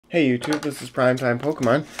Hey YouTube, this is Primetime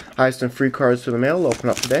Pokemon. I have some free cards for the mail to open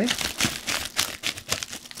up today.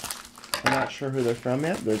 I'm not sure who they're from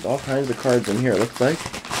yet. There's all kinds of cards in here, it looks like.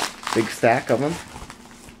 Big stack of them.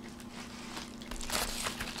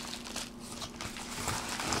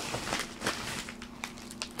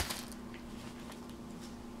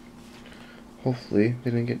 Hopefully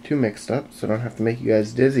they didn't get too mixed up, so I don't have to make you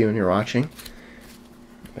guys dizzy when you're watching.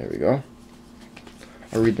 There we go.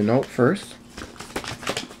 I'll read the note first.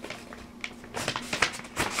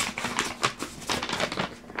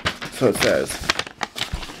 So it says,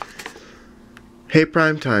 "Hey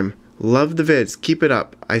Primetime, love the vids, keep it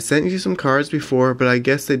up. I sent you some cards before, but I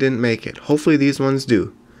guess they didn't make it. Hopefully these ones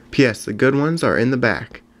do. P.S. The good ones are in the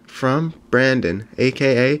back. From Brandon,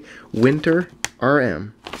 aka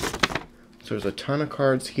WinterRM." So there's a ton of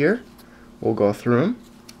cards here. We'll go through them.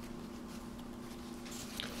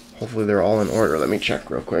 Hopefully they're all in order. Let me check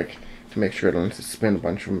real quick to make sure I don't have to spin a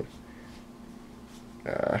bunch of them.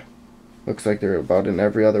 Looks like they're about in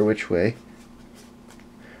every other which way.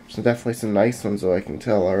 There's definitely some nice ones though, I can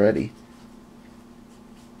tell already.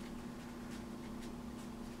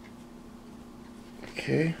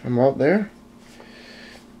 Okay, I'm out there.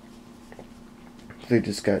 They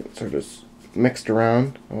just got sort of mixed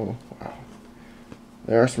around. Oh, wow.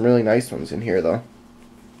 There are some really nice ones in here though.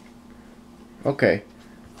 Okay,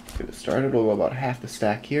 let's get it started. We'll go about half the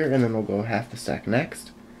stack here, and then we'll go half the stack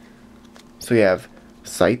next. So you have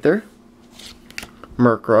Scyther,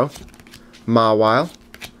 Murkrow, Mawile,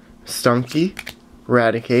 Stunky,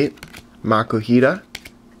 Raticate, Makuhita,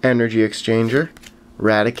 Energy Exchanger,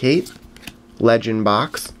 Raticate, Legend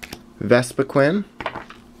Box, Vespiquen,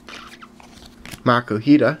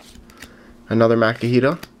 Makuhita, another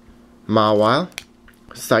Makuhita, Mawile,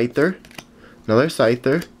 Scyther, another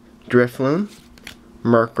Scyther, Drifloon,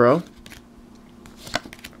 Murkrow,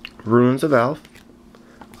 Runes of Elf,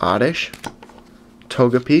 Oddish,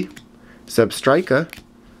 Togepi, Zebstrika,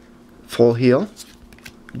 Full Heal,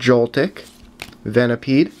 Joltik,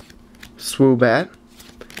 Venipede, Swoobat,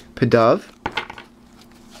 Pidove,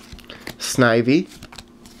 Snivy.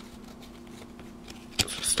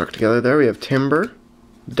 Stuck together there. We have Timber,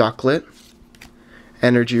 Ducklet,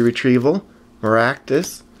 Energy Retrieval,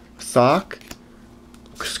 Maractus, Sock,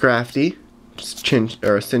 Scrafty,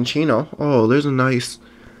 Cinccino. Oh, there's a nice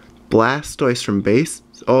Blastoise from base.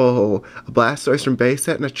 Oh, a Blastoise from base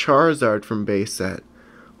set and a Charizard from base set.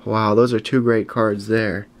 Wow, those are two great cards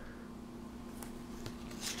there.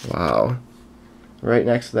 Wow. Right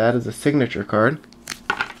next to that is a signature card.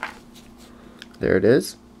 There it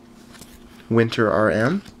is.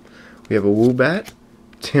 WinterRM. We have a Woobat,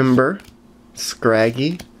 Timber,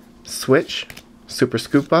 Scraggy, Switch, Super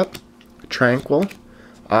Scoop Up, Tranquil,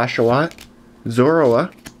 Oshawott,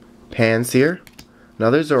 Zorua, Pansear,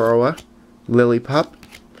 another Zorua, Lillipup,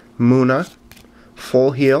 Munna,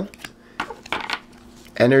 Full Heal,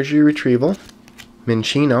 Energy Retrieval,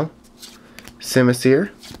 Minccino,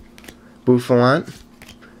 Simisear, Bouffalant,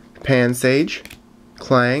 Pansage,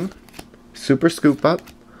 Clang, Super Scoop Up,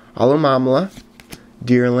 Alumamala,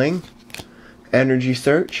 Deerling, Energy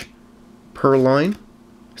Search, Purloin,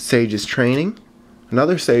 Sage's Training,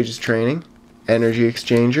 another Sage's Training, Energy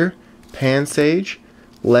Exchanger, Pansage,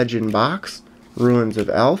 Legend Box, Ruins of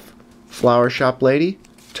Elf, Flower Shop Lady,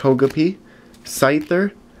 Togepi,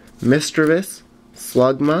 Scyther, Misdreavus,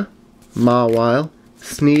 Slugma, Mawile,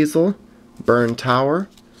 Sneasel, Burn Tower,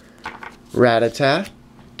 Rattata,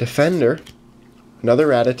 Defender, another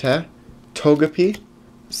Rattata, Togepi,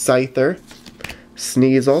 Scyther,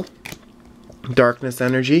 Sneasel, Darkness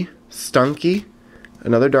Energy, Stunky,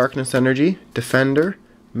 another Darkness Energy, Defender,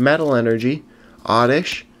 Metal Energy,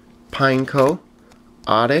 Oddish, Pineco,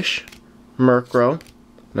 Oddish, Murkrow,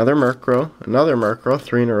 another Murkrow,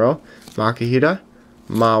 3 in a row, Makuhita,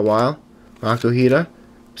 Mawile, Makuhita,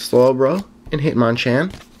 Slowbro, and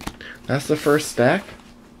Hitmonchan. That's the first stack.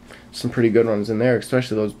 Some pretty good ones in there,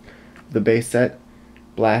 especially the base set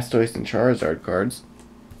Blastoise and Charizard cards.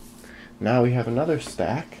 Now we have another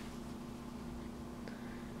stack.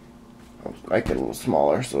 I'll make it a little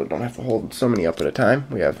smaller so I don't have to hold so many up at a time.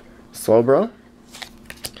 We have Slowbro,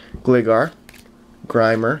 Gligar,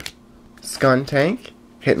 Grimer, Skuntank,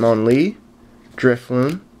 Hitmonlee,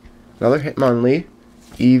 Drifloon, another Hitmonlee,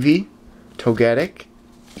 Eevee, Togetic,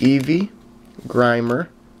 Eevee, Grimer,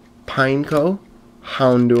 Pineco,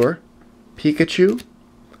 Houndour, Pikachu,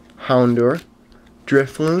 Houndour,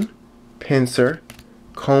 Drifloon, Pinsir,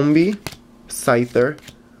 Combee, Scyther,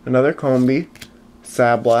 another Combee,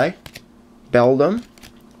 Sableye, Beldum,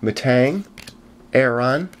 Metang,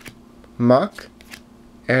 Aeron,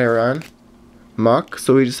 Muck,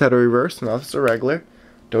 so we just had a reverse, now it's a regular,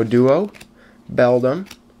 Doduo, Beldum,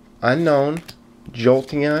 Unknown,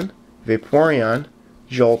 Jolteon, Vaporeon,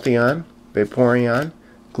 Jolteon, Vaporeon,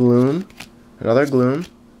 Gloom, another Gloom,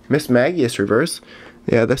 Miss Magius reverse.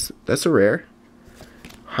 Yeah, that's a rare.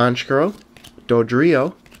 Honchkrow,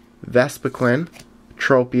 Dodrio, Vespiquen,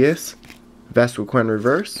 Tropius, Vespiquen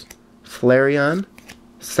reverse, Flareon,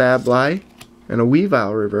 Sableye, and a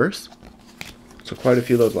Weavile reverse. So quite a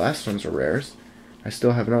few of those last ones are rares. I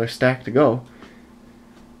still have another stack to go.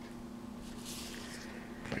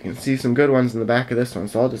 I can see some good ones in the back of this one,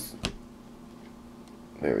 so I'll just...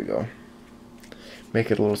 There we go.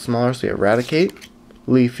 Make it a little smaller so you have Raticate,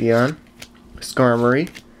 Leafeon, Skarmory,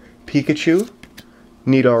 Pikachu,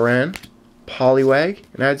 Nidoran, Poliwag,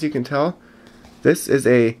 and as you can tell, this is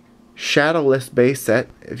a shadowless base set,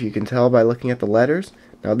 if you can tell by looking at the letters.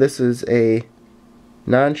 Now this is a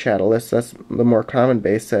non-shadowless, that's the more common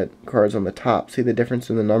base set cards on the top. See the difference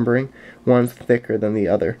in the numbering? One's thicker than the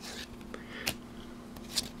other.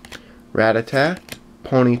 Rattata,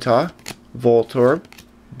 Ponyta, Voltorb,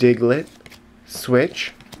 Diglett,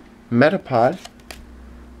 Switch, Metapod,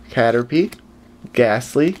 Caterpie,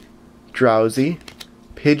 Ghastly, Drowsy,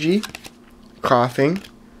 Pidgey, Coughing,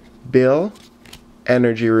 Bill,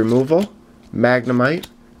 Energy Removal, Magnemite,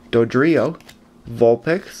 Dodrio,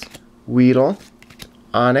 Vulpix, Weedle,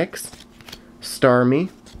 Onix, Starmie,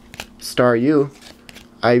 Staryu,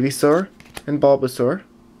 Ivysaur, and Bulbasaur.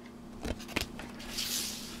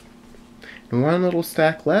 And one little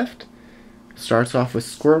stack left. Starts off with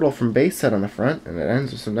Squirtle from base set on the front, and it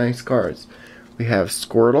ends with some nice cards. We have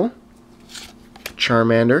Squirtle,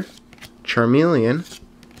 Charmander, Charmeleon,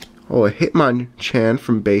 oh, a Hitmonchan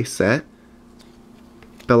from base set,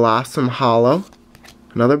 Blossom Hollow,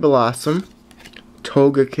 another Blossom,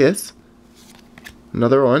 Togekiss,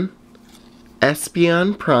 another one,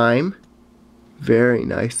 Espeon Prime, very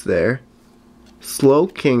nice there,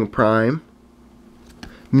 Slowking Prime,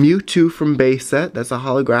 Mewtwo from base set, that's a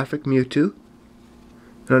holographic Mewtwo,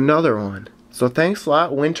 and another one. So thanks a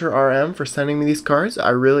lot, WinterRM, for sending me these cards. I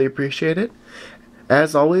really appreciate it.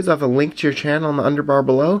 As always, I have a link to your channel in the underbar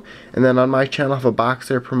below, and then on my channel I have a box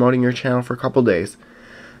there promoting your channel for a couple days.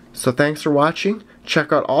 So thanks for watching.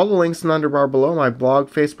 Check out all the links in the underbar below, my blog,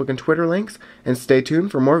 Facebook, and Twitter links, and stay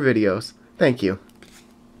tuned for more videos. Thank you.